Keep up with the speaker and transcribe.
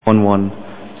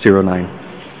1109.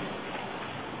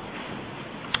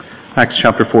 Acts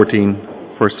chapter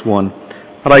 14, verse 1.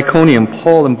 At Iconium,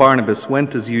 Paul and Barnabas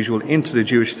went as usual into the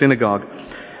Jewish synagogue.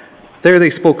 There they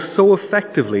spoke so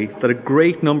effectively that a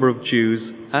great number of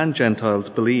Jews and Gentiles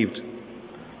believed.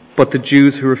 But the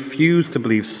Jews who refused to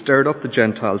believe stirred up the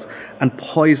Gentiles and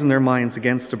poisoned their minds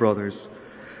against the brothers.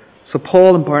 So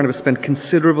Paul and Barnabas spent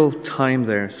considerable time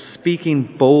there,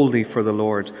 speaking boldly for the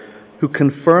Lord, who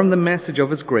confirmed the message of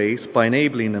his grace by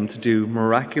enabling them to do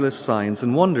miraculous signs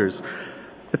and wonders.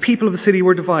 The people of the city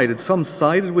were divided. Some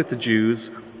sided with the Jews,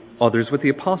 others with the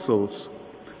apostles.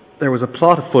 There was a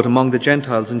plot afoot among the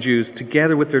Gentiles and Jews,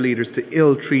 together with their leaders, to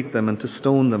ill-treat them and to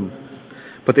stone them.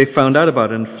 But they found out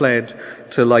about it and fled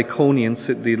to the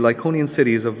Lycaonian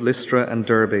cities of Lystra and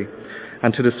Derbe,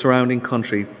 and to the surrounding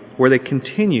country, where they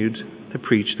continued to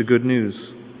preach the good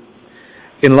news.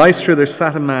 In Lystra there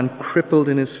sat a man crippled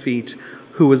in his feet,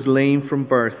 who was lame from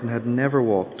birth and had never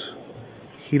walked.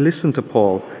 He listened to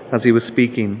Paul as he was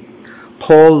speaking.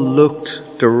 Paul looked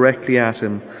directly at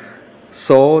him,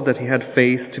 saw that he had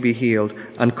faith to be healed,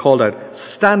 and called out,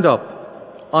 "Stand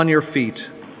up on your feet."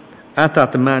 At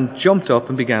that the man jumped up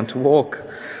and began to walk.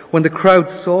 When the crowd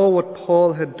saw what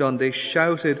Paul had done, they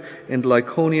shouted in the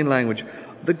Lycaonian language,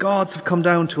 "The gods have come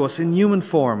down to us in human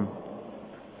form."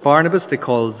 Barnabas they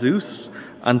called Zeus,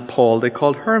 and Paul they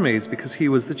called Hermes, because he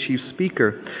was the chief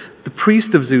speaker. The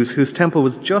priest of Zeus, whose temple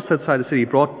was just outside the city,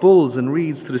 brought bulls and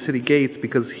reeds to the city gates,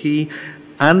 because he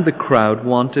and the crowd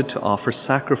wanted to offer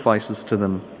sacrifices to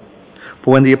them.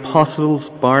 But when the apostles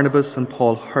Barnabas and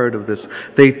Paul heard of this,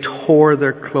 they tore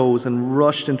their clothes and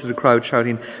rushed into the crowd,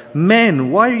 shouting,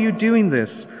 "Men, why are you doing this?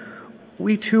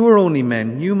 We too are only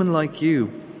men, human like you.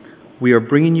 We are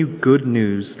bringing you good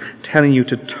news, telling you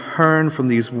to turn from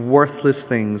these worthless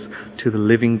things to the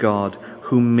living God,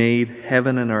 who made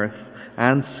heaven and earth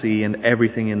and sea and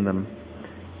everything in them.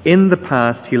 In the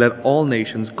past he let all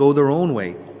nations go their own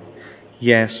way.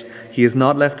 Yet he has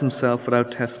not left himself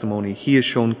without testimony. He has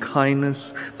shown kindness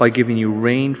by giving you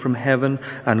rain from heaven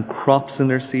and crops in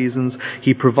their seasons.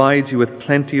 He provides you with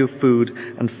plenty of food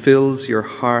and fills your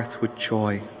hearth with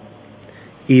joy."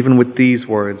 Even with these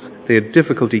words, they had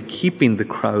difficulty keeping the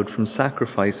crowd from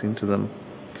sacrificing to them.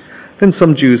 Then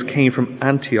some Jews came from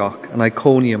Antioch and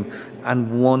Iconium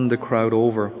and won the crowd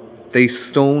over. They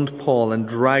stoned Paul and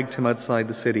dragged him outside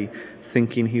the city,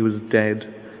 thinking he was dead.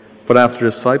 But after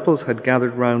the disciples had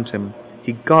gathered round him,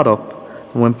 he got up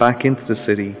and went back into the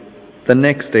city. The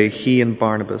next day he and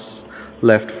Barnabas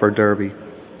left for Derbe.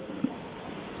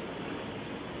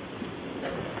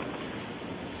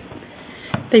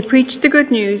 They preached the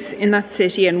good news in that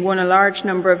city and won a large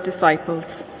number of disciples.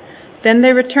 Then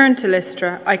they returned to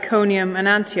Lystra, Iconium and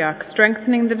Antioch,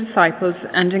 strengthening the disciples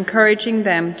and encouraging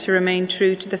them to remain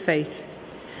true to the faith.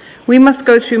 "We must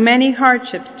go through many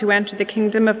hardships to enter the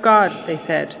kingdom of God," they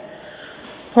said.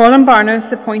 Paul and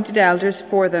Barnabas appointed elders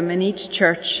for them in each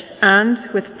church, and,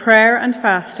 with prayer and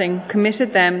fasting,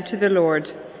 committed them to the Lord,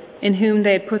 in whom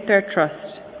they had put their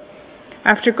trust.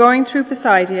 After going through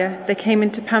Pisidia, they came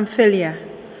into Pamphylia,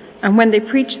 and when they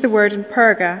preached the word in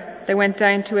Perga, they went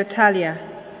down to Attalia.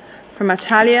 From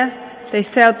Attalia, they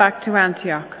sailed back to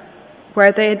Antioch,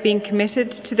 where they had been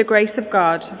committed to the grace of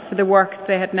God for the work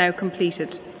they had now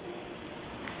completed.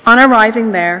 On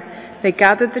arriving there, they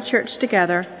gathered the church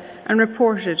together and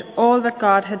reported all that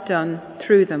God had done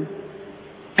through them,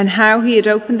 and how he had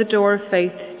opened the door of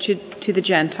faith to the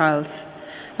Gentiles,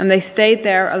 and they stayed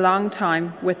there a long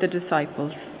time with the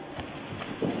disciples.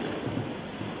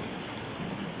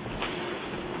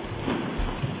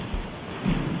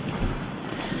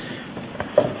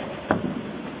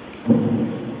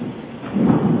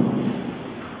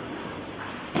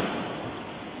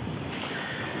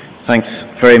 Thanks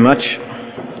very much.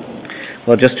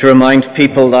 Well, just to remind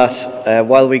people that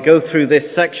while we go through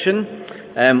this section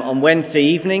on Wednesday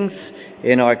evenings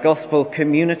in our gospel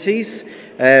communities,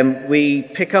 we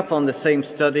pick up on the same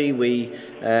study, we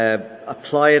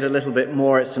apply it a little bit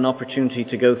more. It's an opportunity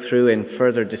to go through in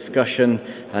further discussion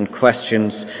and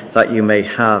questions that you may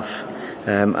have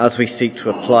as we seek to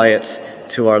apply it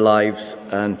to our lives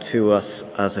and to us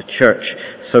as a church.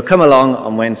 So come along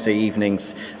on Wednesday evenings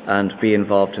and be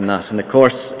involved in that. And of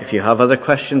course, if you have other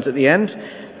questions at the end,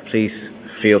 please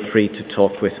feel free to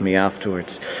talk with me afterwards.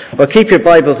 Well, keep your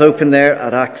Bibles open there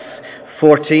at Acts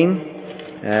 14.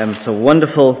 It's a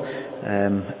wonderful,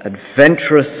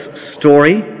 adventurous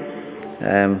story.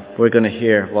 We're going to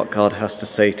hear what God has to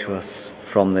say to us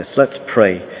from this. Let's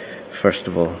pray first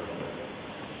of all.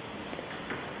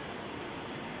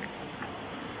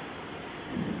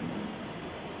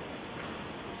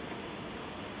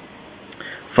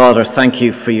 Father, thank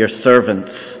you for your servants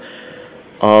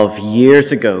of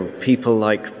years ago, people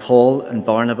like Paul and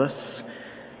Barnabas,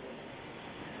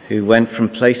 who went from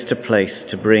place to place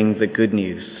to bring the good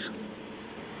news.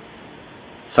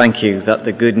 Thank you that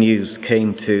the good news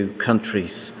came to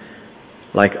countries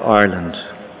like Ireland.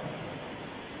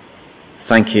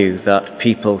 Thank you that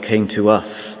people came to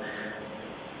us,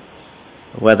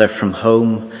 whether from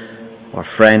home or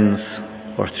friends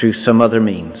or through some other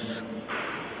means.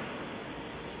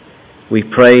 We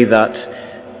pray that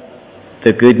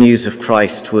the good news of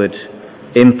Christ would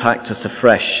impact us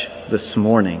afresh this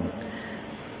morning,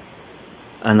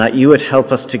 and that you would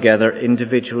help us together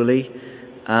individually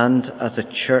and as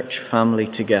a church family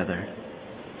together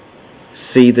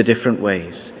see the different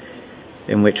ways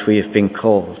in which we have been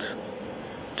called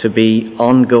to be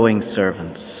ongoing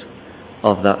servants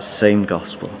of that same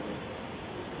gospel.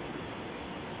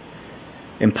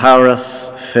 Empower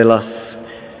us, fill us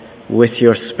with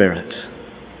your Spirit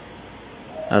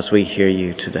as we hear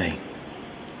you today.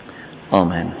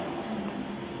 Amen.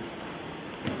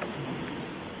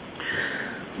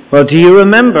 Well, do you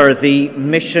remember the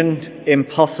Mission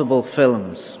Impossible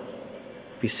films?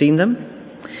 Have you seen them?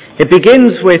 It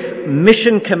begins with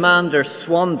Mission Commander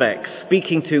Swanbeck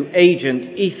speaking to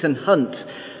Agent Ethan Hunt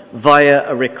via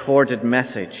a recorded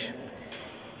message.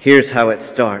 Here's how it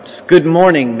starts. Good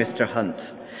morning, Mr. Hunt.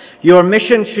 Your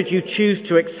mission, should you choose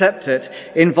to accept it,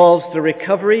 involves the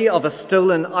recovery of a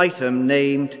stolen item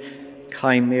named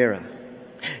Chimera.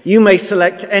 You may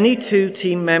select any 2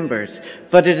 team members,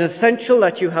 but it is essential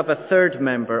that you have a third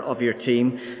member of your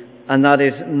team, and that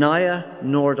is Naya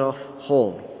Nordoff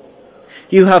Hall.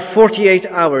 You have 48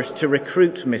 hours to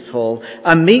recruit Miss Hall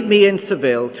and meet me in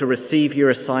Seville to receive your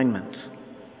assignment.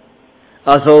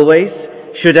 As always,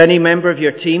 should any member of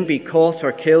your team be caught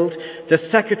or killed, the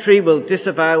Secretary will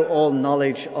disavow all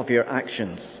knowledge of your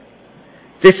actions.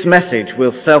 This message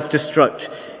will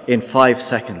self-destruct in 5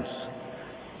 seconds.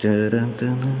 You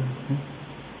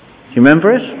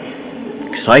remember it?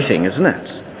 Exciting, isn't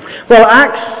it? Well,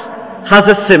 Acts has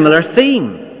a similar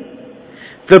theme.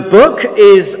 The book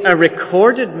is a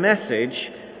recorded message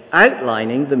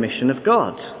outlining the mission of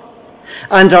God.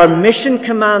 And our mission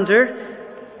commander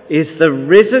is the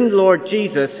risen Lord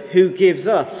Jesus, who gives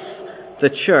us, the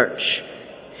church,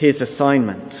 his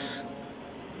assignment.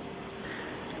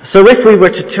 So if we were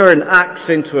to turn Acts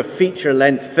into a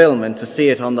feature-length film and to see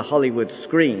it on the Hollywood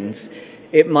screens,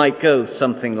 it might go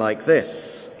something like this.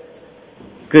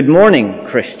 Good morning,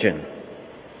 Christian.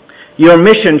 Your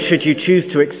mission, should you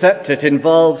choose to accept it,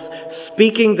 involves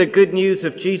speaking the good news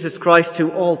of Jesus Christ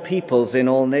to all peoples in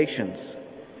all nations.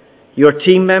 Your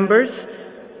team members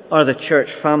are the church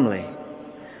family,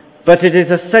 but it is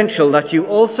essential that you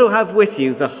also have with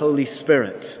you the Holy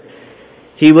Spirit.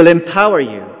 He will empower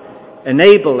you,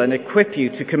 enable and equip you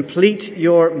to complete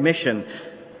your mission.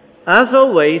 As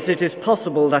always, it is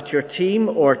possible that your team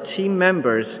or team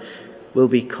members will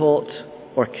be caught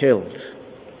or killed.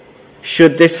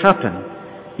 Should this happen,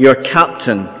 your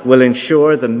captain will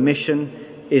ensure the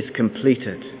mission is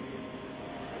completed.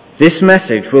 This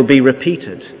message will be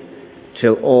repeated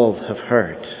till all have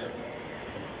heard.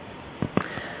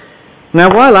 Now,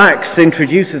 while Acts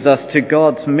introduces us to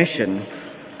God's mission,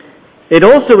 it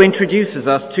also introduces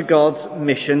us to God's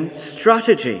mission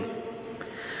strategy.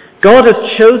 God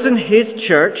has chosen his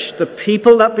church, the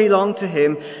people that belong to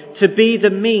him, to be the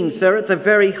means. They're at the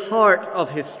very heart of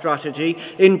his strategy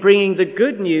in bringing the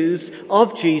good news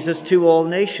of Jesus to all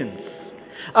nations.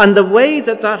 And the way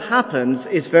that that happens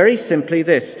is very simply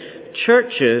this.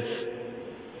 Churches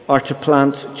are to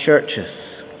plant churches.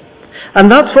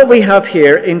 And that's what we have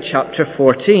here in chapter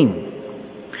 14.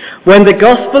 When the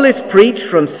gospel is preached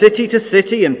from city to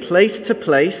city and place to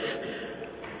place,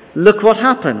 look what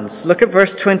happens. Look at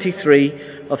verse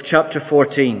 23 of chapter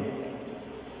 14.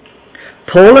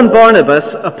 Paul and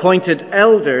Barnabas appointed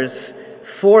elders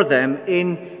for them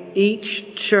in each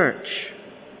church,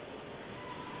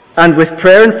 and with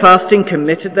prayer and fasting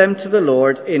committed them to the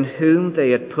Lord, in whom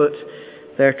they had put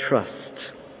their trust.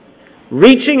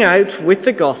 Reaching out with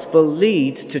the gospel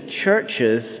leads to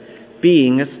churches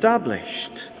being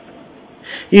established.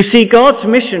 You see, God's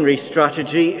missionary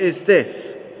strategy is this: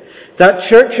 that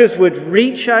churches would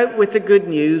reach out with the good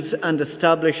news and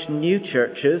establish new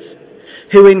churches,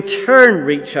 who in turn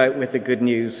reach out with the good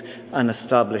news and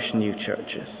establish new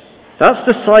churches. That's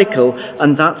the cycle,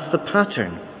 and that's the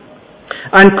pattern.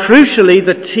 And crucially,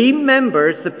 the team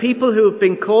members, the people who have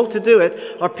been called to do it,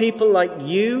 are people like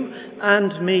you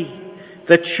and me,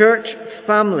 the church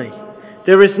family.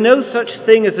 There is no such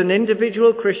thing as an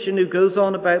individual Christian who goes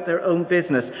on about their own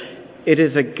business. It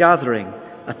is a gathering,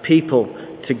 a people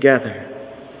together.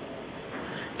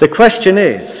 The question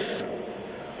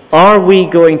is, Are we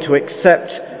going to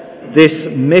accept this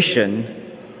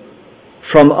mission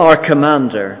from our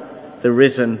commander, the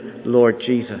risen Lord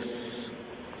Jesus?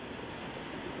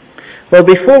 Well,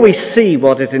 before we see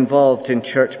what is involved in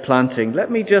church planting,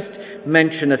 let me just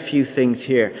mention a few things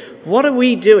here. What are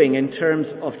we doing in terms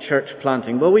of church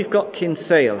planting? Well, we've got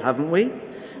Kinsale, haven't we?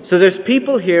 So there's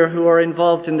people here who are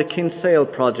involved in the Kinsale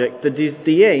project,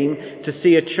 the aim to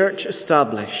see a church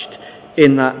established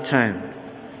in that town.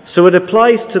 So it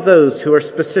applies to those who are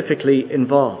specifically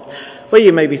involved. Well,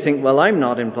 you maybe think, well, I'm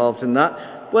not involved in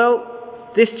that.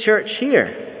 Well, this church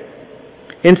here,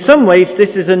 in some ways, this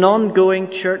is an ongoing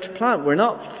church plant. We're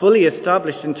not fully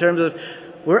established in terms of,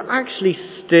 we're actually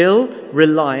still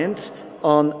reliant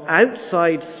on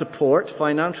outside support,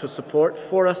 financial support,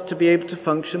 for us to be able to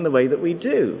function the way that we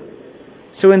do.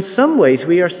 So in some ways,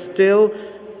 we are still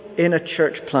in a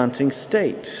church planting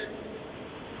state.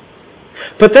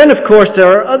 But then, of course,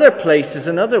 there are other places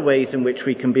and other ways in which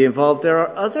we can be involved. There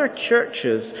are other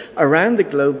churches around the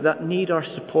globe that need our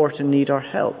support and need our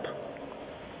help.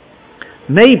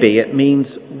 Maybe it means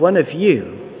one of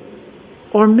you,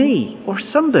 or me, or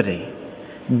somebody,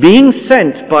 being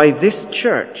sent by this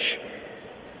church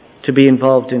to be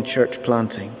involved in church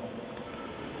planting.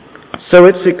 So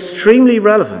it's extremely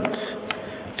relevant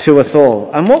to us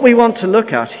all. And what we want to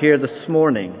look at here this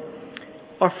morning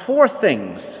are 4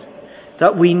 things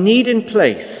that we need in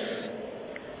place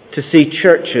to see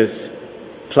churches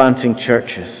planting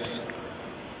churches.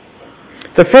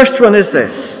 The first one is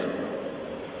this: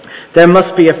 there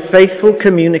must be a faithful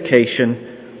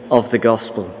communication of the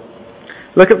gospel.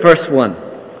 Look at verse 1.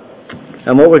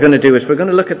 And what we're going to do is we're going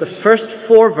to look at the first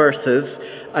 4 verses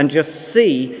and just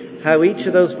see how each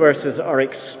of those verses are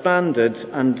expanded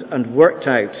and worked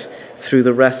out through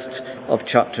the rest of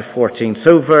chapter 14.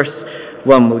 So verse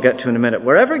 1 we'll get to in a minute.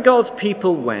 Wherever God's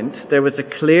people went, there was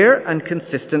a clear and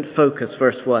consistent focus.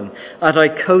 Verse 1. At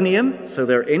Iconium, so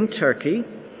they're in Turkey,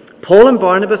 Paul and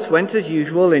Barnabas went as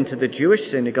usual into the Jewish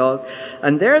synagogue,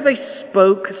 and there they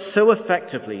spoke so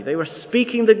effectively. They were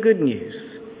speaking the good news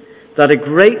that a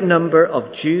great number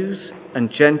of Jews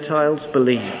and Gentiles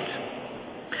believed.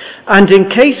 And in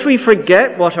case we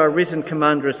forget what our risen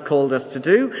commander has called us to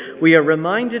do, we are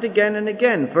reminded again and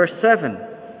again. Verse 7.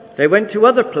 They went to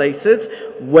other places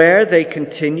where they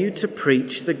continued to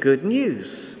preach the good news.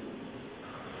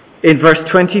 In verse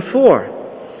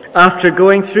 24, after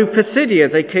going through Pisidia,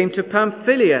 they came to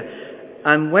Pamphylia,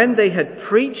 and when they had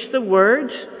preached the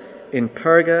word in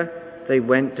Perga, they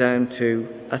went down to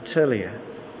Attalia.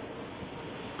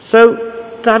 So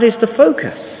that is the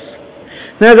focus.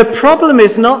 Now the problem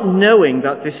is not knowing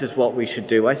that this is what we should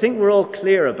do. I think we're all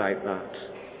clear about that.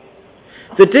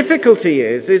 The difficulty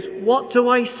is what do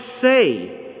I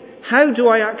say? How do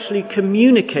I actually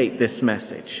communicate this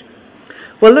message?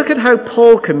 Well, look at how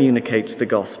Paul communicates the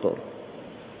gospel.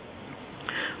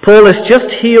 Paul has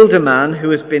just healed a man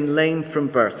who has been lame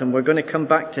from birth, and we're going to come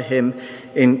back to him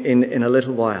in a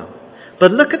little while.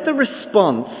 But look at the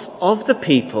response of the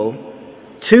people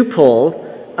to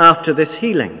Paul after this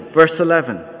healing. Verse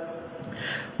 11.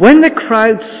 When the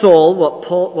crowd saw what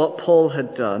Paul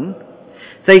had done,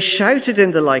 they shouted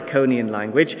in the Lycaonian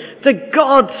language, "The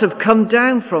gods have come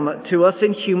down to us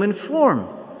in human form."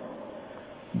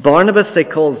 Barnabas they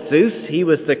called Zeus. He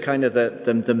was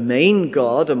the main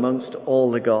god amongst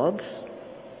all the gods.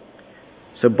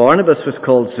 So Barnabas was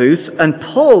called Zeus, and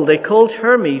Paul they called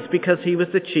Hermes because he was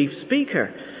the chief speaker.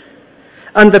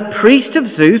 And the priest of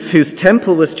Zeus, whose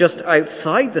temple was just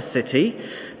outside the city,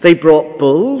 they brought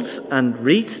bulls and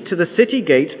wreaths to the city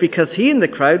gates because he and the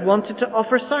crowd wanted to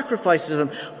offer sacrifices to them.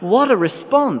 What a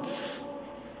response!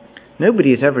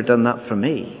 Nobody has ever done that for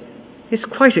me. It's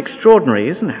quite extraordinary,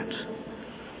 isn't it?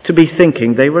 To be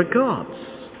thinking they were gods.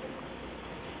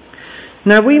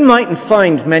 Now, we mightn't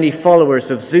find many followers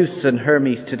of Zeus and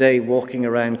Hermes today walking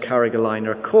around Carrigaline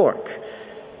or Cork.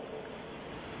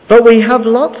 But we have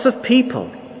lots of people,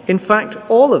 in fact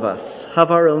all of us, have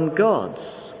our own gods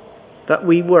that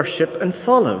we worship and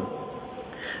follow.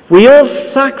 We all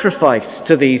sacrifice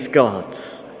to these gods.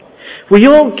 We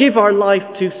all give our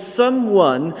life to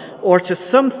someone or to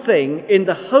something in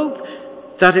the hope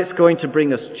that it's going to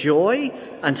bring us joy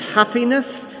and happiness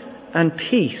and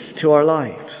peace to our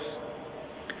lives.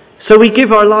 So we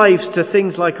give our lives to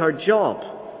things like our job,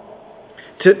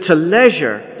 to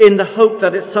leisure, in the hope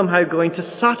that it's somehow going to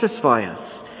satisfy us.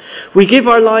 We give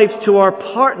our lives to our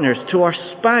partners, to our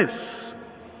spouse.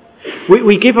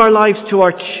 We give our lives to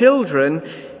our children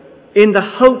in the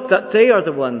hope that they are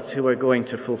the ones who are going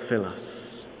to fulfill us.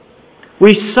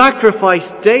 We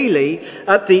sacrifice daily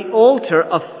at the altar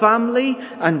of family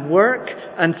and work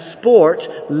and sport,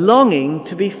 longing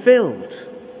to be filled.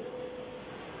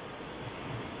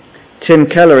 Tim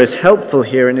Keller is helpful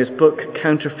here in his book,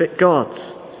 Counterfeit Gods.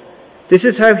 This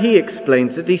is how he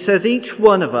explains it. He says each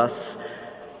one of us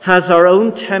has our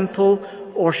own temple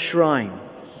or shrine,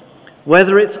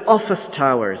 whether it's office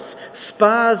towers,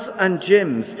 spas and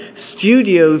gyms,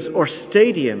 studios or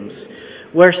stadiums,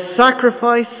 where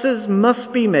sacrifices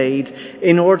must be made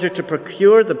in order to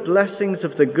procure the blessings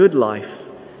of the good life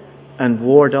and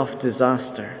ward off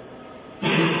disaster.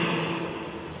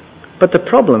 But the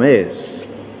problem is,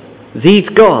 these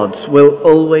gods will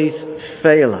always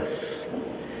fail us.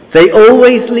 They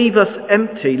always leave us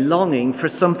empty, longing for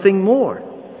something more.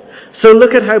 So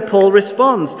look at how Paul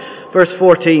responds. Verse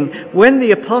 14, when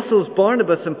the apostles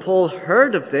Barnabas and Paul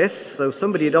heard of this, so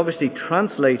somebody had obviously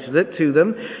translated it to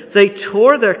them, they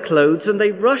tore their clothes and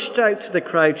they rushed out to the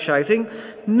crowd shouting,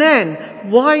 "Men,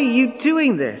 why are you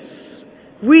doing this?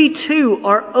 We too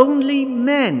are only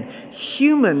men,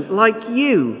 human like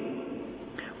you.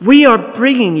 We are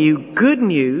bringing you good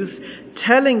news,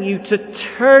 telling you to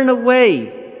turn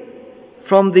away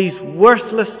from these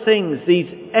worthless things, these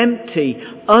empty,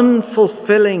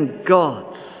 unfulfilling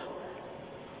gods,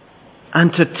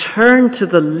 and to turn to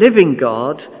the living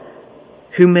God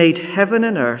who made heaven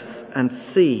and earth and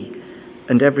sea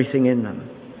and everything in them."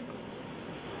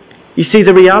 You see,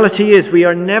 the reality is we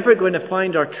are never going to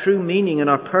find our true meaning and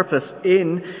our purpose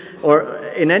in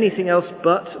anything else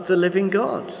but the living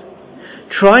God.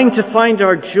 Trying to find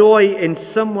our joy in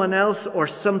someone else or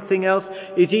something else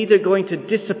is either going to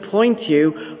disappoint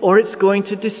you or it's going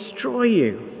to destroy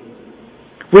you.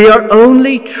 We are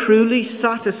only truly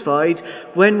satisfied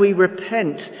when we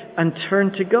repent and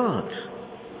turn to God.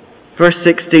 Verse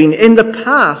 16, in the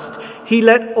past, He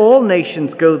let all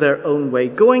nations go their own way,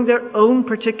 going their own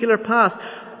particular path,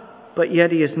 but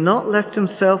yet He has not left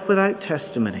Himself without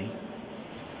testimony.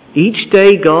 Each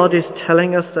day God is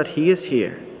telling us that He is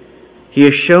here. He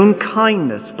has shown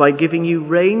kindness by giving you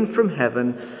rain from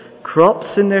heaven,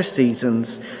 crops in their seasons.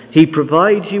 He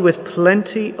provides you with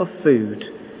plenty of food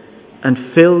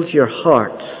and fills your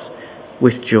hearts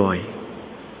with joy.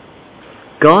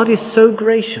 God is so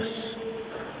gracious,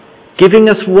 giving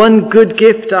us one good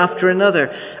gift after another.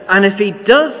 And if He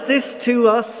does this to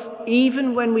us,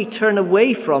 even when we turn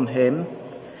away from Him,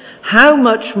 how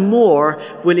much more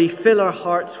will He fill our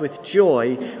hearts with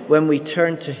joy when we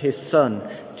turn to His Son,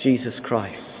 Jesus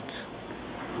Christ?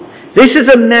 This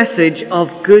is a message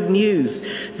of good news.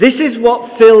 This is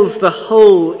what fills the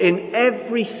hole in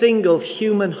every single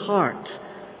human heart.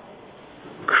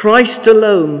 Christ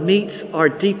alone meets our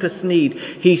deepest need.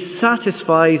 He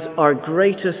satisfies our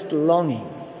greatest longing.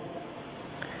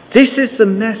 This is the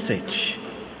message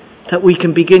that we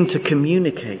can begin to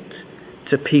communicate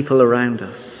to people around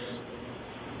us.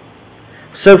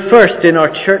 So first, in our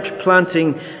church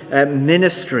planting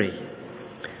ministry,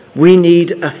 we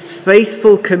need a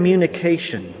faithful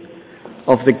communication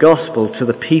of the gospel to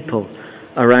the people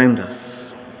around us.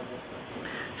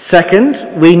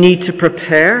 Second, we need to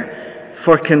prepare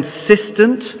for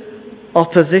consistent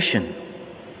opposition.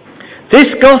 This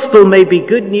gospel may be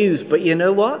good news, but you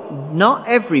know what? Not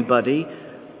everybody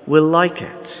will like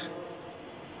it.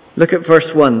 Look at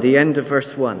verse 1, the end of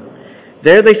verse 1.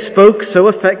 There they spoke so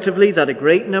effectively that a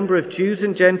great number of Jews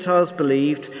and Gentiles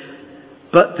believed,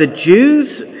 but the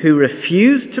Jews who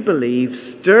refused to believe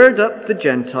stirred up the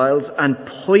Gentiles and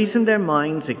poisoned their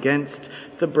minds against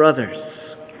the brothers.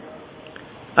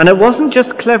 And it wasn't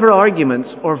just clever arguments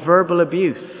or verbal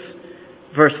abuse.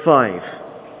 Verse 5.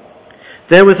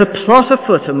 There was a plot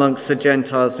afoot amongst the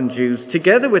Gentiles and Jews,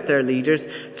 together with their leaders,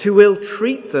 to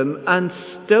ill-treat them and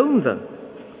stone them.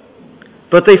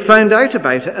 But they found out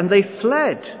about it and they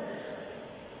fled.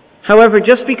 However,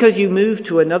 just because you move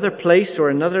to another place or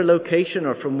another location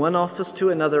or from one office to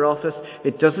another office,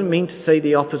 it doesn't mean to say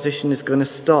the opposition is going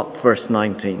to stop. Verse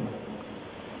 19.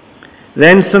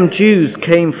 Then some Jews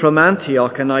came from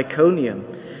Antioch and Iconium,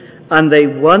 and they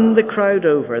won the crowd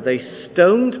over. They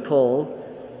stoned Paul,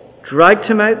 dragged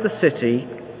him out the city,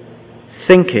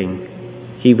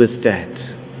 thinking he was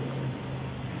dead.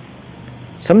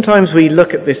 Sometimes we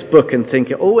look at this book and think,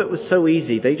 oh, it was so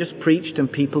easy. They just preached and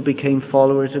people became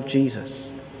followers of Jesus.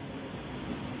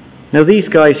 Now these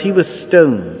guys, he was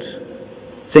stoned,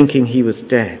 thinking he was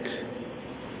dead.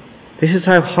 This is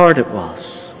how hard it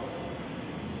was.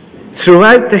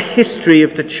 Throughout the history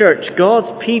of the church,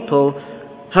 God's people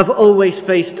have always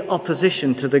faced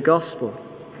opposition to the gospel.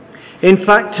 In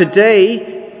fact,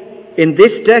 today, in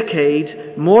this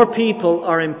decade, more people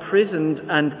are imprisoned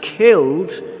and killed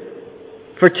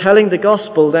for telling the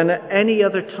gospel than at any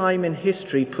other time in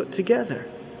history put together.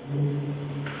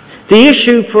 The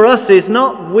issue for us is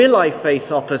not will I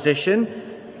face opposition,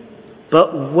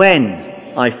 but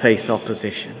when I face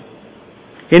opposition.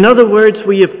 In other words,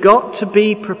 we have got to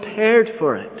be prepared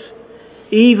for it,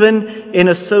 even in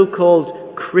a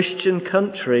so-called Christian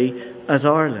country as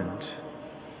Ireland.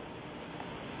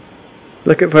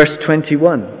 Look at verse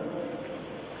 21.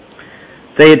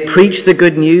 They had preached the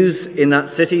good news in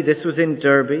that city. This was in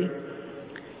Derbe.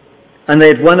 And they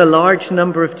had won a large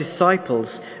number of disciples.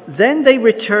 Then they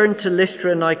returned to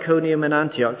Lystra and Iconium and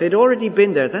Antioch. They'd already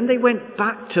been there. Then they went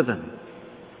back to them.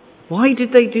 Why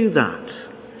did they do that?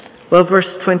 Well, verse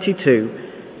 22.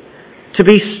 To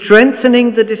be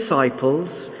strengthening the disciples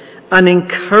and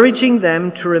encouraging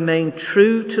them to remain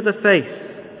true to the faith.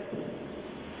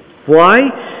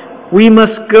 Why? We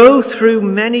must go through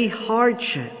many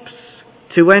hardships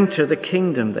to enter the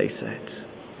kingdom, they said.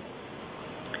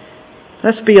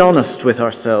 Let's be honest with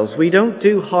ourselves. We don't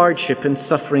do hardship and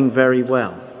suffering very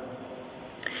well.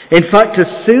 In fact,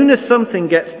 as soon as something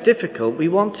gets difficult, we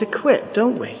want to quit,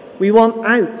 don't we? We want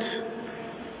out.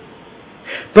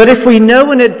 But if we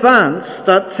know in advance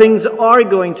that things are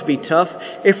going to be tough,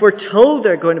 if we're told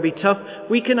they're going to be tough,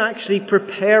 we can actually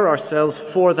prepare ourselves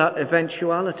for that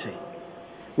eventuality.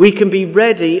 We can be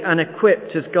ready and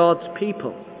equipped as God's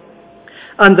people.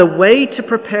 And the way to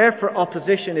prepare for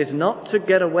opposition is not to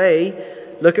get away.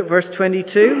 Look at verse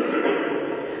 22.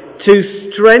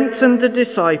 To strengthen the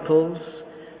disciples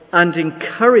and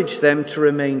encourage them to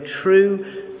remain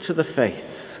true to the faith.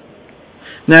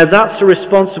 Now that's the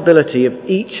responsibility of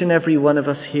each and every one of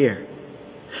us here.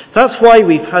 That's why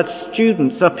we've had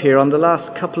students up here on the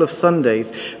last couple of Sundays,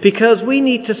 because we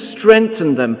need to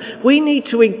strengthen them. We need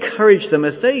to encourage them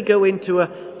as they go into a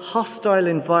hostile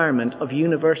environment of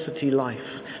university life,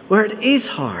 where it is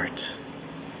hard.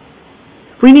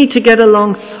 We need to get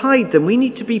alongside them. We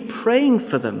need to be praying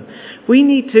for them. We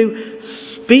need to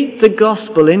speak the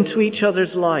gospel into each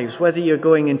other's lives, whether you're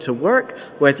going into work,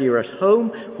 whether you're at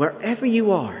home, wherever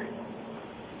you are.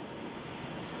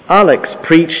 Alex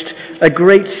preached a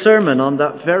great sermon on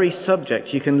that very subject.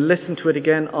 You can listen to it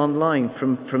again online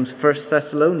from 1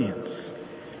 Thessalonians.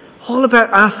 All about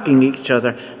asking each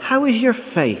other, how is your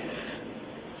faith?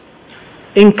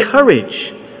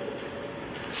 Encourage.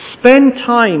 Spend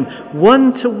time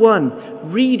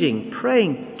one-to-one, reading,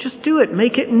 praying. Just do it.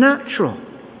 Make it natural.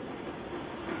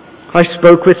 I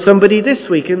spoke with somebody this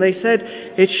week and they said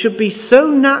it should be so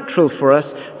natural for us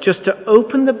just to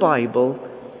open the Bible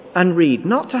and read.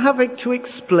 Not to have it to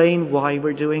explain why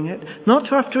we're doing it. Not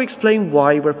to have to explain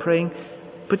why we're praying.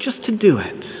 But just to do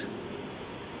it.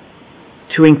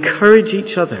 To encourage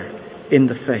each other in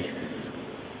the faith.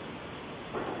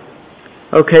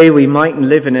 Okay, we mightn't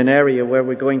live in an area where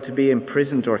we're going to be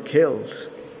imprisoned or killed,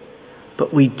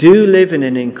 but we do live in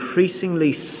an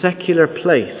increasingly secular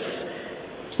place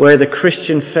where the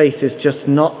Christian faith is just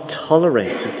not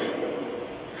tolerated.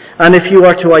 And if you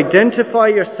are to identify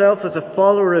yourself as a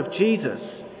follower of Jesus,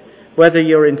 whether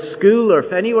you're in school or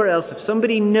if anywhere else, if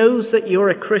somebody knows that you're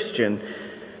a Christian,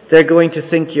 they're going to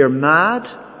think you're mad,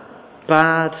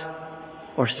 bad,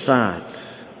 or sad.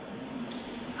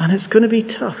 And it's going to be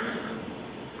tough.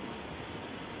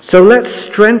 So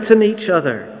let's strengthen each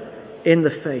other in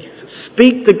the faith.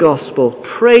 Speak the gospel.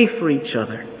 Pray for each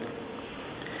other.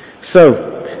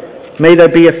 So, may there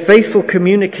be a faithful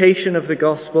communication of the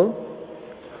gospel,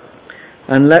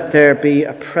 and let there be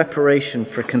a preparation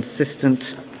for consistent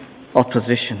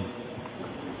opposition.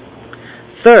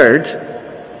 Third,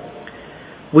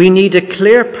 we need a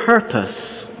clear purpose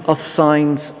of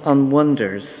signs and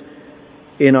wonders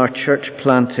in our church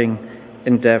planting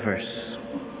endeavours.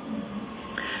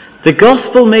 The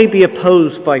gospel may be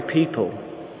opposed by people,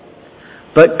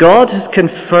 but God has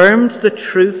confirmed the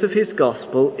truth of his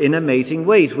gospel in amazing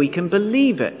ways. We can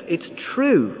believe it. It's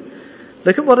true.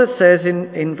 Look at what it says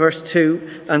in verse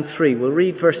 2 and 3. We'll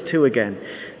read verse 2 again.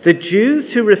 The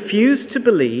Jews who refused to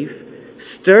believe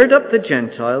stirred up the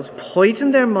Gentiles,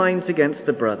 poisoned their minds against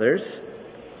the brothers.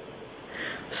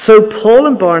 So Paul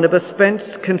and Barnabas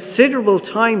spent considerable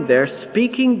time there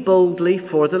speaking boldly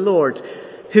for the Lord,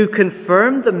 who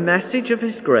confirmed the message of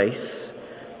his grace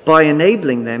by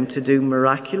enabling them to do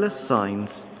miraculous signs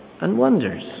and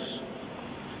wonders.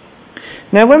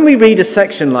 Now, when we read a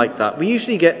section like that, we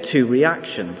usually get two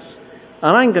reactions.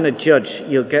 And I'm going to judge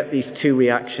you'll get these two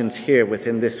reactions here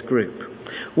within this group.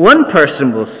 One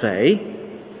person will say,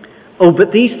 oh,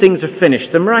 but these things are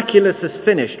finished. The miraculous is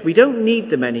finished. We don't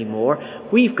need them anymore.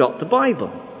 We've got the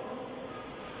Bible.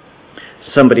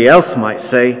 Somebody else might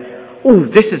say, oh,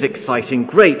 this is exciting,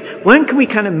 great. When can we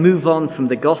kind of move on from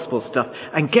the gospel stuff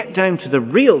and get down to the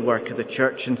real work of the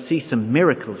church and see some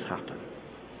miracles happen?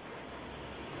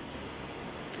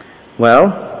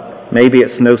 Well, maybe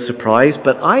it's no surprise,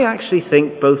 but I actually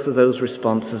think both of those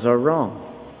responses are wrong.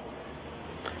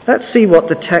 Let's see what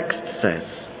the text says.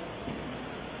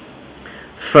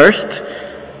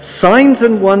 First, signs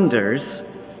and wonders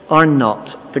are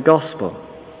not the gospel.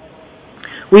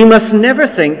 We must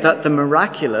never think that the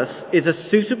miraculous is a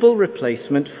suitable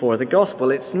replacement for the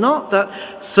gospel. It's not that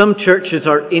some churches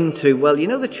are into, well, you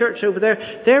know the church over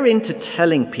there, they're into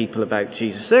telling people about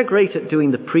Jesus. They're great at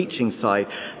doing the preaching side.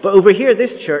 But over here,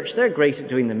 this church, they're great at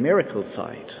doing the miracle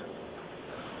side.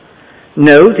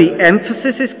 No, the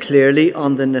emphasis is clearly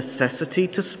on the necessity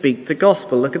to speak the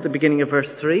gospel. Look at the beginning of verse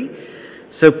 3.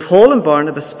 So Paul and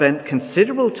Barnabas spent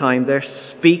considerable time there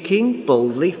speaking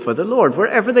boldly for the Lord.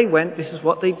 Wherever they went, this is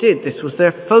what they did. This was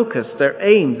their focus, their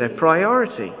aim, their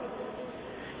priority.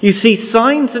 You see,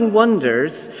 signs and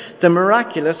wonders, the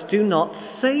miraculous, do not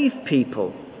save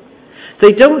people.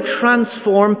 They don't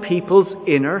transform people's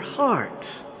inner heart.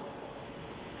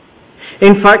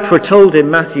 In fact, we're told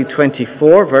in Matthew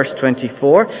 24, verse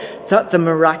 24, that the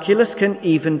miraculous can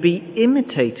even be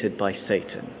imitated by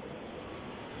Satan.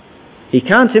 He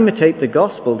can't imitate the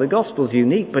gospel. The gospel's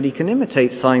unique, but he can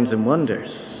imitate signs and wonders.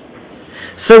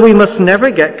 So we must never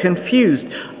get confused.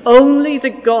 Only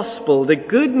the gospel, the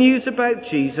good news about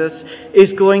Jesus,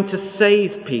 is going to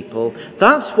save people.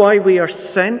 That's why we are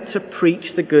sent to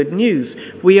preach the good news.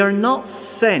 We are not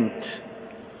sent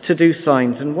to do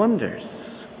signs and wonders.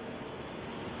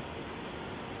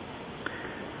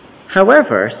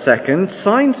 However, second,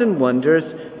 signs and wonders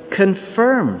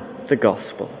confirm the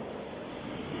gospel.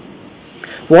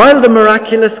 While the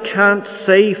miraculous can't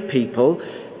save people,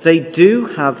 they do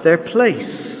have their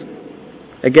place.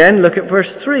 Again, look at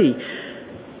verse 3.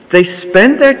 They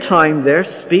spent their time there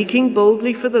speaking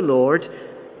boldly for the Lord,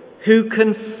 who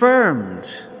confirmed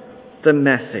the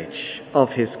message of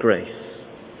his grace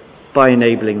by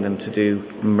enabling them to do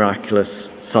miraculous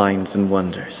signs and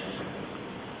wonders.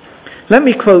 Let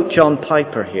me quote John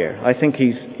Piper here. I think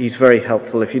he's very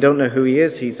helpful. If you don't know who he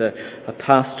is, he's a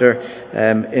pastor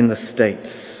in the States.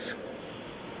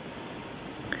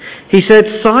 He said,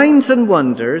 signs and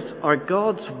wonders are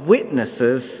God's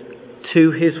witnesses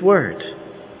to his word.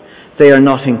 They are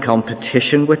not in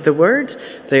competition with the word.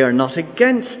 They are not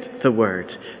against the word.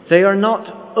 They are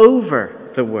not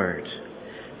over the word.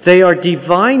 They are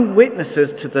divine witnesses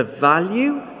to the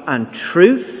value and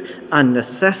truth and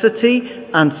necessity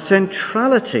and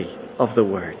centrality of the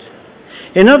word.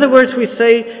 In other words, we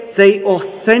say they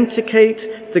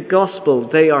authenticate the gospel.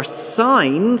 They are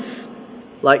signs,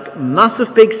 like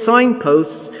massive big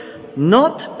signposts,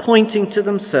 not pointing to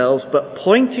themselves, but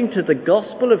pointing to the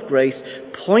gospel of grace,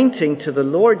 pointing to the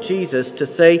Lord Jesus to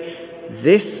say,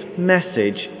 this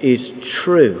message is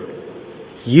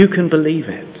true. You can believe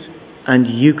it, and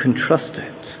you can trust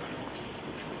it.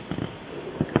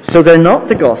 So they're not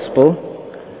the gospel,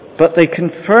 but they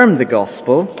confirm the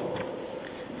gospel.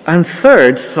 And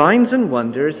third, signs and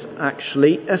wonders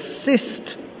actually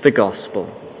assist the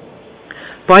gospel.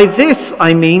 By this,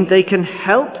 I mean they can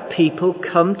help people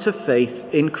come to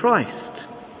faith in Christ.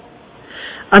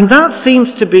 And that seems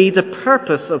to be the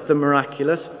purpose of the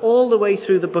miraculous all the way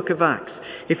through the book of Acts.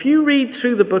 If you read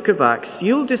through the book of Acts,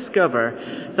 you'll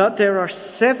discover that there are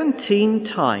 17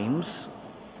 times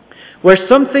where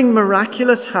something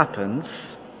miraculous happens,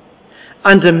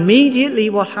 and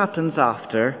immediately what happens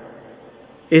after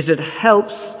is it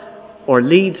helps or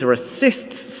leads or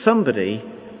assists somebody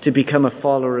to become a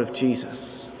follower of Jesus.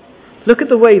 Look at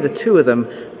the way the two of them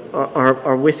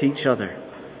are with each other.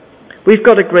 We've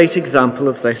got a great example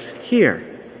of this here.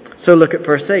 So look at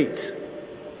verse 8.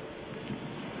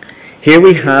 Here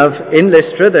we have, in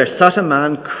Lystra, there sat a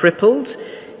man crippled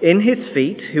in his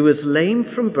feet, who was lame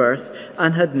from birth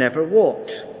and had never walked.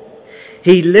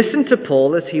 He listened to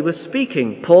Paul as he was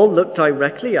speaking. Paul looked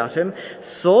directly at him,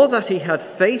 saw that he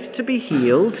had faith to be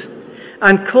healed,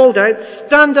 and called out,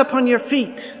 "Stand up on your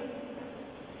feet."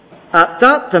 At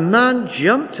that, the man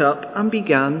jumped up and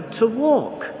began to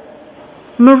walk.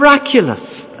 Miraculous,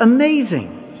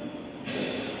 amazing.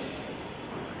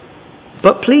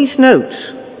 But please note,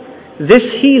 this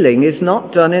healing is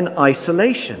not done in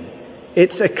isolation.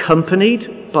 It's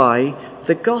accompanied by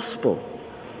the gospel.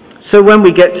 So when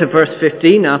we get to verse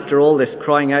 15, after all this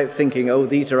crying out, thinking, oh,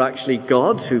 these are actually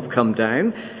gods who've come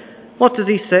down, what does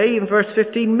he say in verse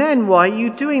 15? Men, why are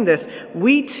you doing this?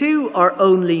 We too are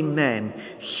only men,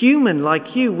 human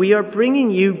like you. We are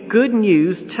bringing you good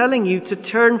news, telling you to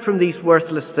turn from these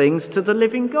worthless things to the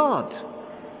living God.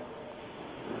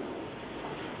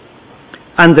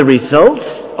 And the results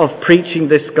of preaching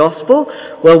this gospel?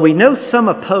 Well, we know some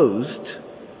opposed.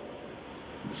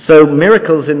 So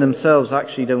miracles in themselves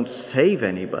actually don't save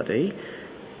anybody.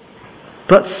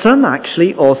 But some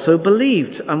actually also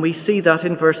believed. And we see that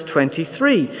in verse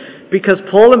 23. because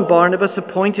Paul and Barnabas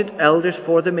appointed elders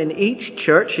for them in each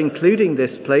church, including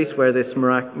this place where this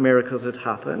miracles had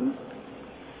happened.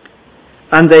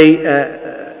 And they,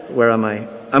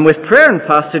 And with prayer and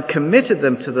fast had committed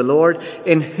them to the Lord,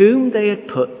 in whom they had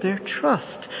put their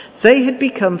trust. They had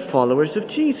become followers of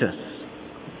Jesus.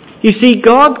 You see,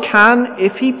 God can,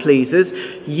 if he pleases,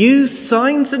 use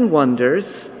signs and wonders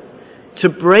to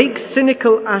break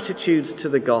cynical attitudes to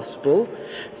the gospel,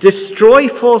 destroy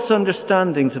false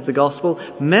understandings of the gospel,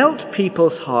 melt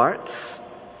people's hearts.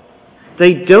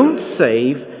 They don't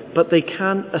save, but they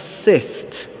can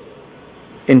assist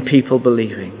in people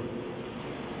believing.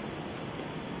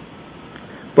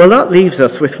 Well, that leaves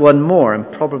us with one more,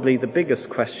 and probably the biggest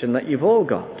question that you've all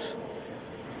got.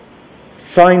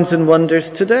 Signs and wonders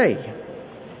today.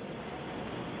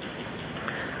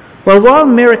 Well, while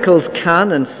miracles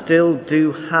can and still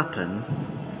do happen,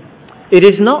 it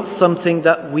is not something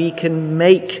that we can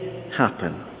make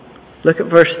happen. Look at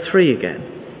verse 3 again.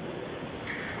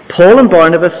 Paul and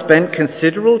Barnabas spent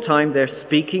considerable time there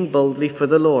speaking boldly for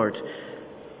the Lord.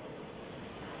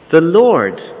 The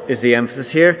Lord is the emphasis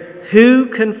here, who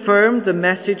confirmed the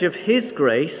message of his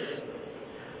grace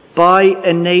by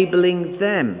enabling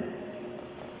them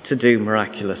to do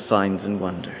miraculous signs and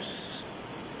wonders.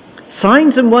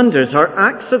 Signs and wonders are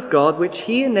acts of God which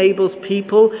he enables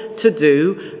people to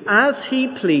do as he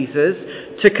pleases,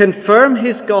 to confirm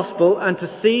his gospel and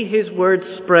to see his word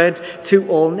spread to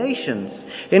all nations.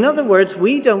 In other words,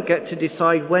 we don't get to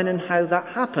decide when and how that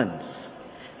happens,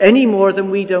 any more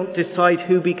than we don't decide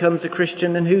who becomes a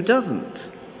Christian and who doesn't.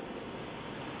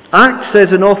 Acts says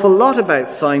an awful lot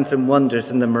about signs and wonders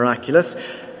and the miraculous,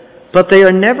 but they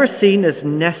are never seen as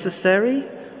necessary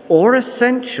or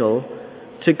essential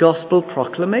to gospel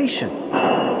proclamation.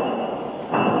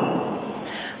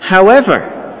 However,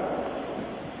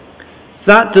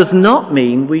 that does not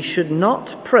mean we should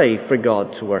not pray for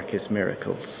God to work his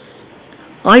miracles.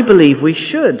 I believe we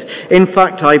should. In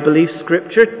fact, I believe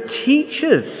Scripture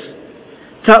teaches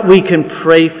that we can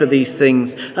pray for these things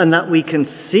and that we can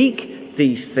seek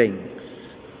these things.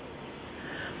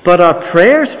 But our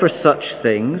prayers for such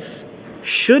things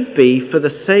should be for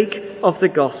the sake of the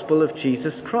gospel of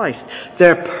Jesus Christ.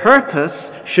 Their purpose,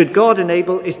 should God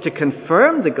enable, is to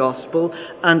confirm the gospel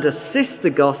and assist the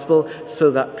gospel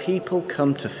so that people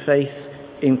come to faith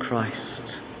in Christ.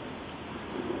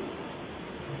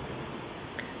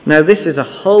 Now, this is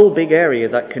a whole big area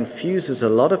that confuses a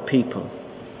lot of people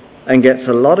and gets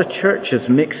a lot of churches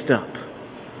mixed up.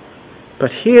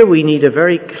 But here we need a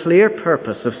very clear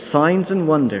purpose of signs and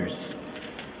wonders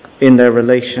in their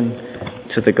relation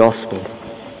to the gospel.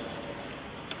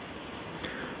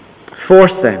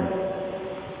 Fourth, then,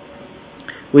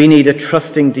 we need a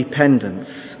trusting dependence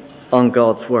on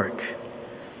God's work.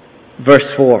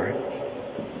 Verse 4.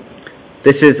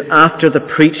 This is after the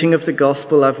preaching of the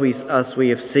gospel as we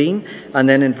have seen. And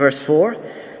then in verse 4,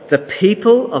 the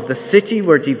people of the city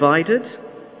were divided.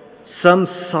 Some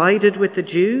sided with the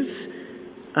Jews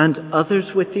and others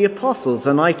with the apostles.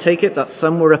 And I take it that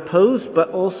some were opposed,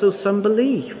 but also some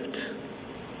believed.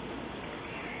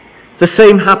 The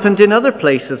same happened in other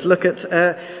places. Look at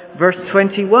verse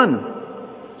 21.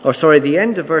 The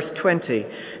end of verse 20.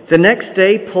 The next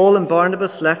day, Paul and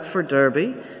Barnabas left for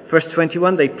Derbe. Verse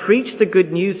 21, they preached the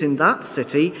good news in that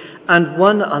city and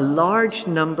won a large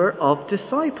number of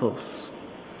disciples.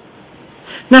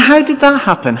 Now, how did that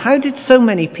happen? How did so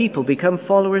many people become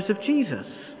followers of Jesus?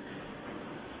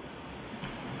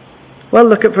 Well,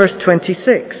 look at verse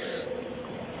 26.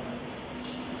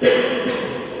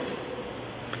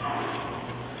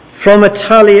 From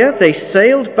Italia, they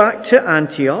sailed back to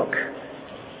Antioch,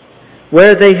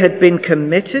 where they had been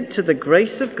committed to the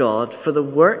grace of God for the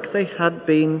work they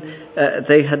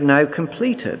had now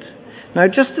completed. Now,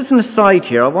 just as an aside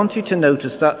here, I want you to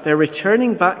notice that they're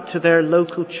returning back to their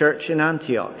local church in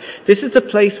Antioch. This is the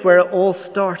place where it all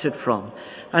started from.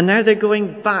 And now they're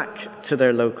going back to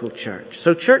their local church.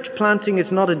 So church planting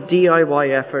is not a DIY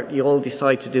effort you all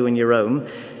decide to do on your own.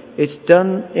 It's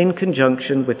done in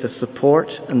conjunction with the support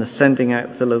and the sending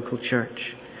out of the local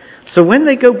church. So when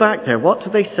they go back there, what do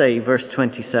they say? Verse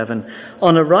 27.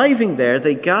 On arriving there,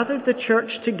 they gathered the church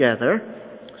together.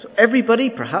 So everybody,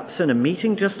 perhaps in a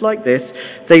meeting just like this,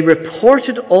 they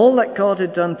reported all that God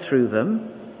had done through them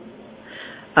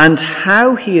and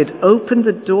how he had opened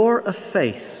the door of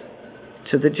faith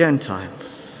to the Gentiles.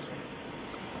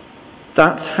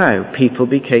 That's how people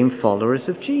became followers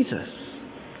of Jesus.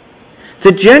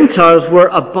 The Gentiles were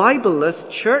a Bible-less,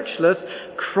 churchless,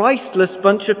 Christless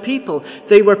bunch of people.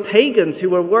 They were pagans who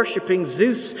were worshipping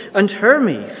Zeus and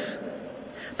Hermes.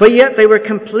 But yet they were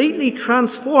completely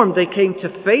transformed. They came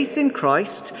to faith in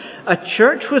Christ, a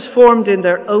church was formed in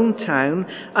their own town,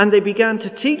 and they began to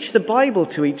teach the Bible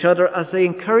to each other as they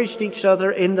encouraged each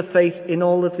other in the faith in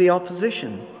all of the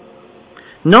opposition.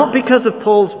 Not because of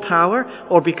Paul's power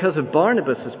or because of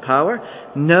Barnabas' power.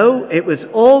 No, it was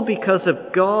all because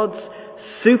of God's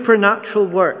supernatural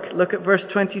work. Look at verse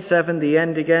 27, the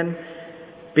end again.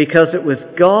 Because it was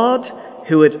God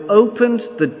who had opened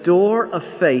the door of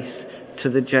faith to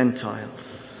the Gentiles.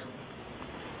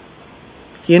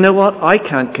 You know what? I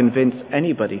can't convince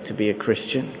anybody to be a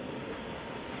Christian.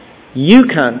 You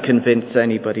can't convince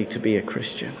anybody to be a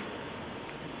Christian.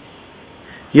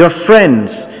 Your friends,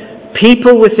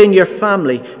 people within your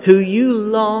family who you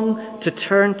long to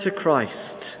turn to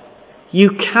Christ,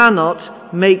 you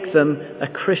cannot make them a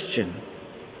Christian.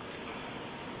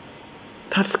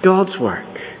 That's God's work.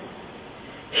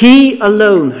 He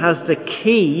alone has the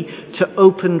key to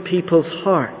open people's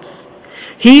hearts.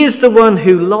 He is the one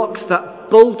who locks that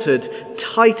bolted,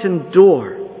 tightened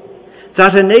door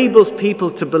that enables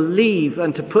people to believe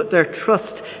and to put their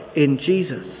trust in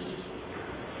Jesus.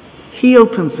 He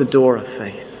opens the door of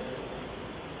faith.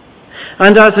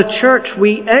 And as a church,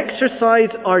 we exercise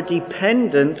our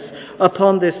dependence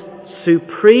upon this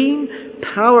supreme,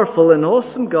 powerful and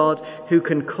awesome God who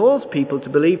can cause people to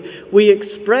believe. We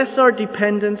express our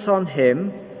dependence on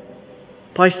Him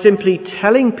by simply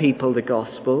telling people the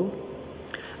gospel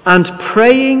and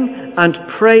praying and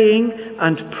praying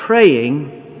and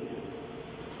praying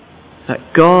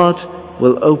that God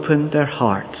will open their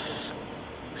hearts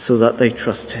so that they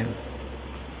trust Him.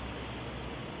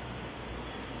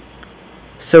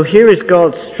 So here is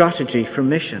God's strategy for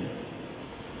mission.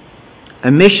 A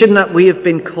mission that we have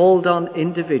been called on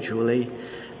individually,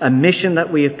 a mission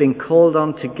that we have been called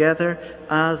on together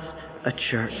as a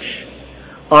church.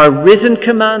 Our risen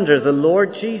commander, the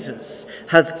Lord Jesus,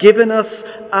 has given us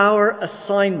our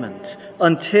assignment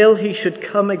until He should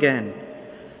come again.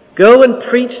 Go and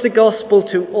preach the gospel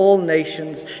to all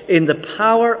nations in the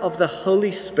power of the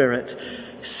Holy Spirit.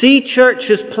 See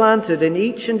churches planted in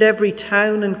each and every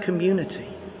town and community.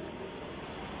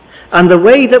 And the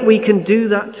way that we can do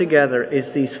that together is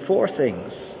these four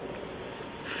things.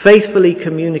 Faithfully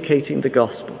communicating the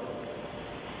gospel.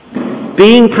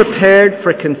 Being prepared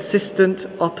for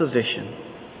consistent opposition.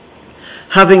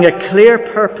 Having a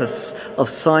clear purpose of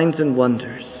signs and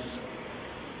wonders.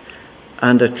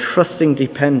 And a trusting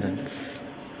dependence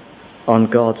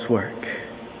on God's work.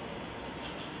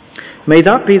 May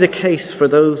that be the case for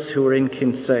those who are in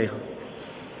Kinsale.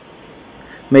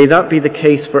 May that be the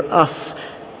case for us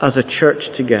as a church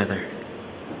together.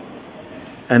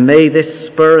 And may this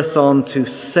spur us on to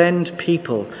send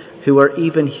people who are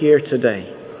even here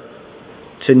today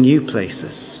to new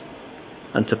places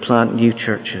and to plant new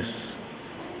churches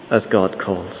as God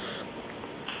calls.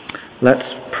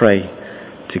 Let's pray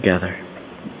together.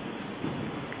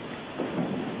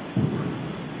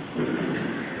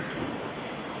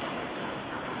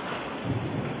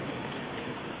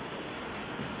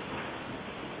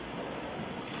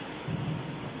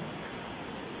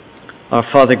 Our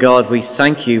Father God, we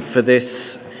thank You for this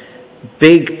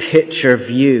big picture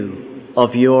view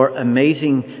of Your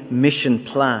amazing mission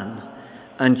plan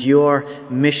and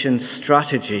Your mission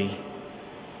strategy,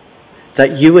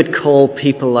 that You would call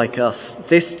people like us,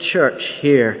 this church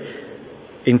here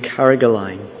in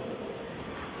Carrigaline,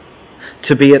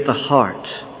 to be at the heart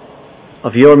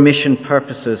of Your mission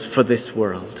purposes for this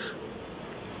world.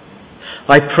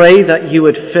 I pray that You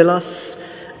would fill us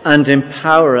and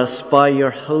empower us by Your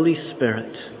Holy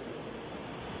Spirit,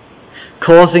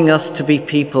 causing us to be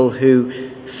people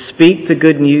who speak the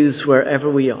good news wherever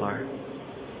we are.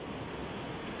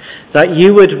 That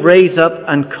You would raise up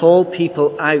and call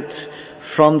people out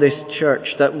from this church,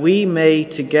 that we may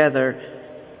together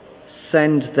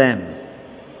send them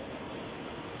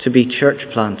to be church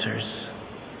planters.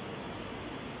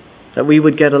 That we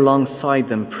would get alongside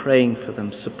them, praying for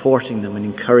them, supporting them and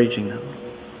encouraging them.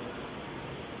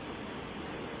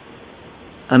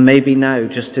 And maybe now,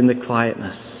 just in the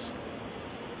quietness,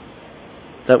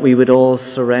 that we would all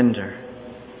surrender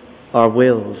our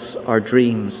wills, our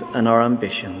dreams and our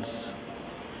ambitions.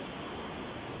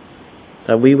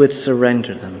 That we would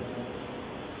surrender them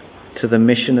to the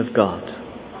mission of God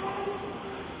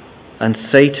and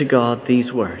say to God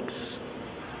these words: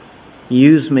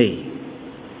 use me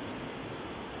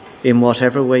in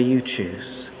whatever way You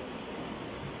choose,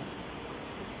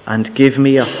 and give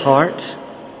me a heart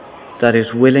that is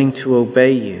willing to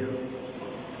obey You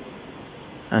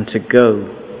and to go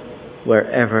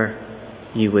wherever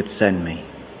You would send me.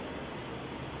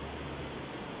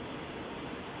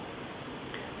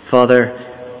 Father,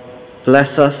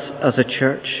 Bless us as a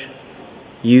church.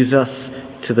 Use us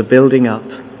to the building up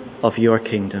of your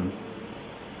kingdom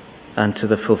and to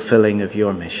the fulfilling of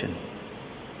your mission.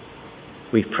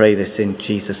 We pray this in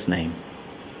Jesus' name.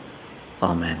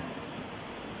 Amen.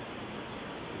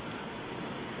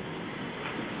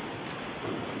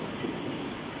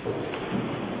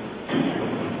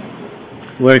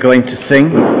 We're going to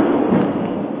sing.